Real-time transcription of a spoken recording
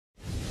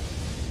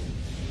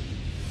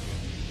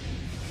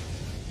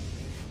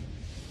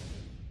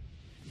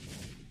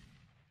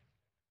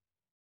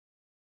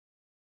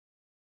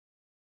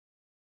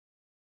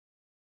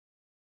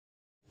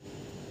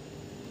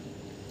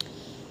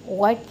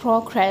what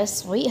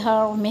progress we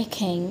are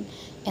making.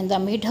 In the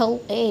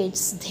Middle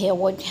Ages, they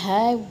would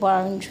have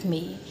burned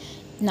me.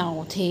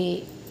 Now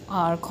they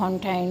are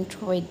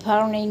content with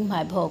burning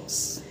my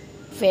books.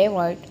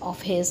 Favorite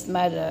of his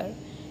mother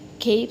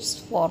keeps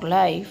for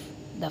life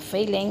the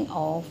feeling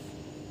of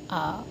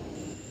a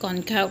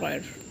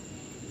conqueror.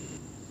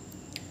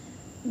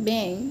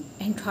 Being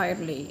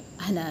entirely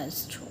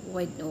honest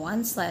with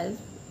oneself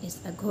is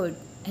a good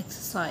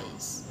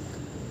exercise.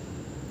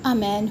 A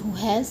man who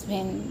has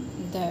been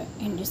the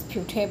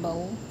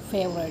indisputable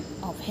favorite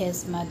of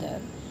his mother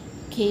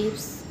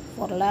keeps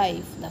for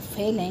life the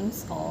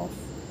feelings of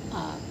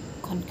a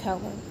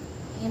conqueror.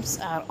 Dreams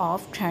are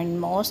often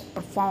most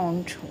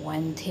profound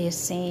when they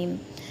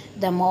seem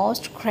the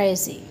most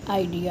crazy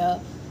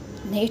idea,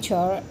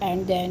 nature,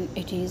 and then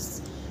it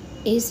is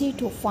easy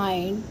to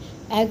find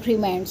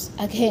agreements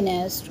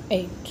against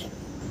it.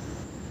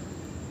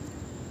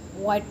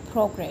 What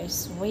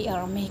progress we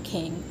are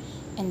making.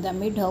 In the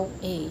Middle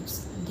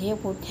Ages, they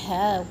would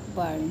have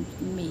burned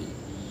me.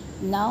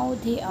 Now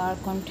they are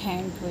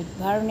content with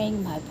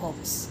burning my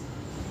books.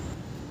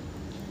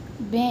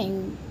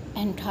 Being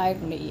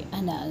entirely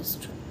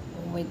honest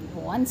with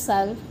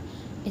oneself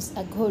is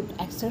a good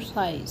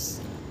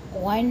exercise.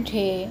 One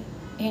day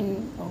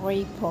in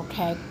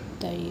reprotect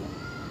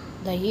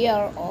the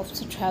year of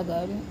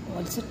struggle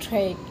will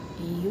strike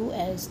you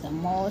as the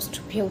most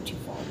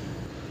beautiful.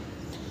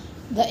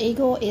 The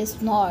ego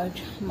is not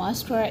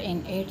master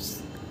in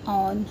its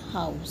own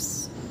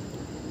house.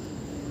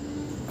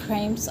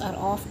 Dreams are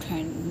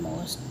often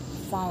most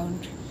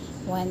found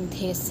when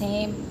they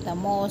seem the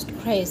most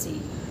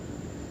crazy.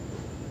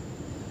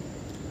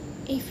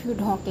 If you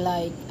don't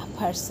like a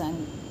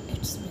person,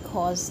 it's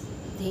because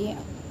they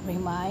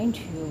remind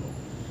you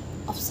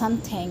of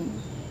something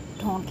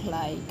you don't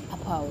like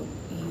about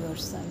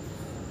yourself.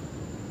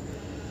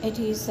 It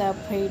is a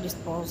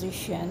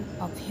predisposition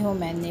of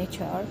human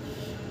nature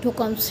to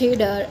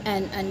consider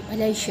an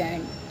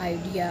unpleasant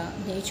idea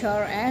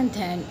nature, and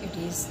then it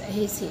is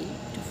easy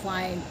to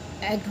find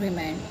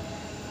agreement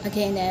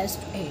against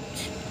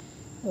it.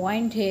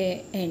 One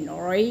day in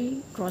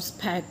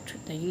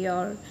retrospect, the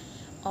year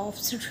of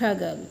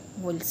struggle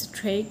will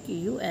strike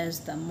you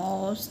as the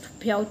most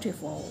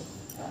beautiful.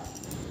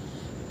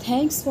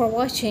 Thanks for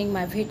watching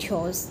my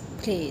videos.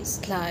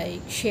 Please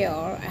like,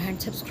 share and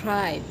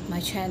subscribe my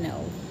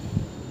channel.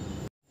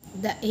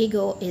 The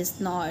ego is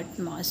not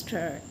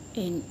master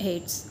in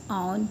its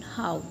own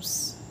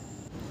house.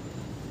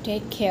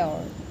 Take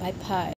care. Bye bye.